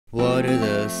Water,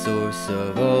 the source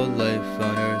of all life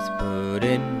on earth, put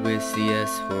in with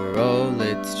CS for all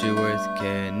its true worth,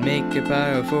 can make a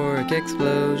pyrophoric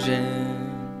explosion.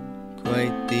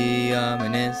 Quite the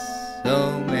ominous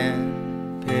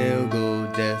omen, pale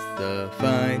gold death, the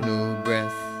final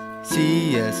breath.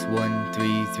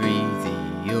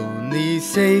 CS133, the only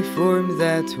safe form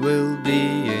that will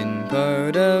be in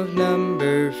part of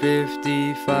number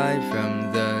 55. From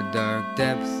the dark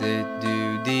depths it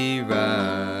do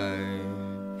derive.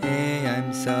 Hey,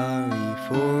 I'm sorry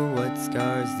for what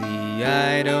scars thee,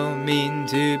 I don't mean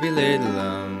to belittle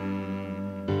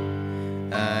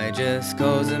 'em, I just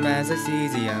calls them as I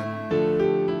sees 'em.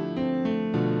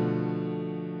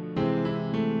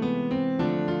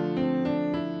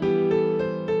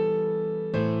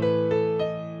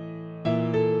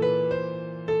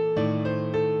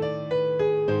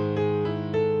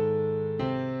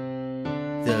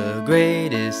 The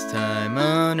greatest time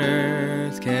on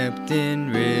earth, kept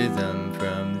in rhythm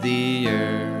from the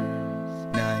earth.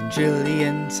 9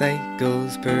 trillion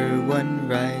cycles per one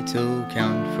right'll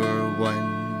count for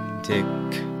one tick.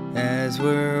 As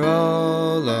we're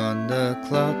all on the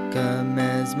clock, a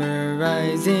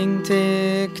mesmerizing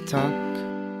tick-tock,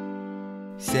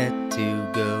 set to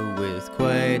go with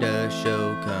quite a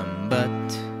show. Come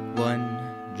but one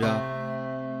drop,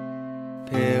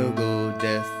 pale gold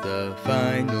death, the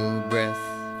final breath.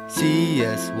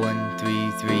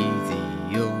 CS133, the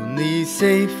only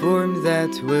safe form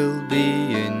that will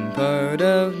be in part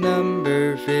of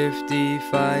number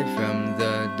 55. From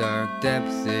the dark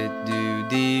depths it do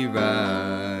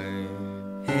derive.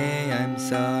 Hey, I'm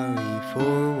sorry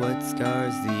for what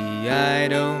scars thee, I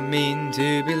don't mean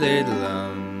to belittle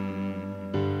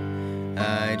 'em,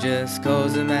 I just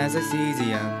calls them as I sees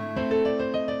 'em.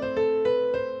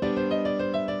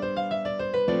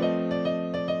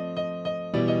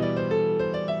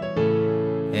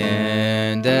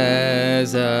 And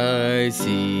as I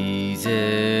seize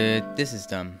it, this is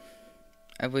dumb.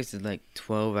 I've wasted like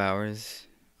 12 hours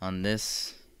on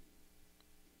this.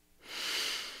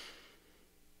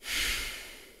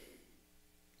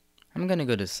 I'm gonna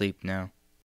go to sleep now.